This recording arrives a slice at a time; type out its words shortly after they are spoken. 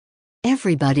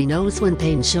Everybody knows when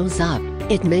pain shows up,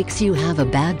 it makes you have a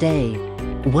bad day.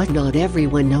 What not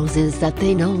everyone knows is that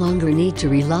they no longer need to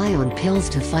rely on pills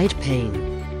to fight pain.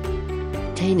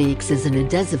 Tanyx is an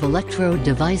adhesive electrode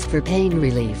device for pain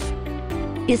relief.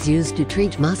 It's used to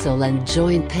treat muscle and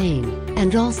joint pain,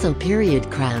 and also period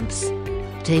cramps.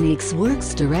 Tanyx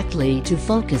works directly to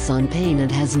focus on pain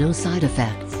and has no side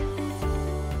effects.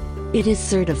 It is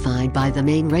certified by the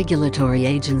main regulatory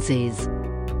agencies.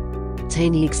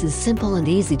 Tanyx is simple and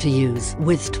easy to use.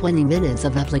 With 20 minutes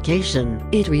of application,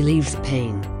 it relieves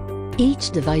pain.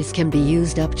 Each device can be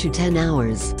used up to 10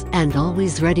 hours, and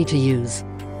always ready to use.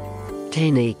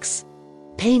 Tanyx.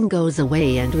 Pain goes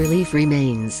away and relief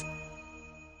remains.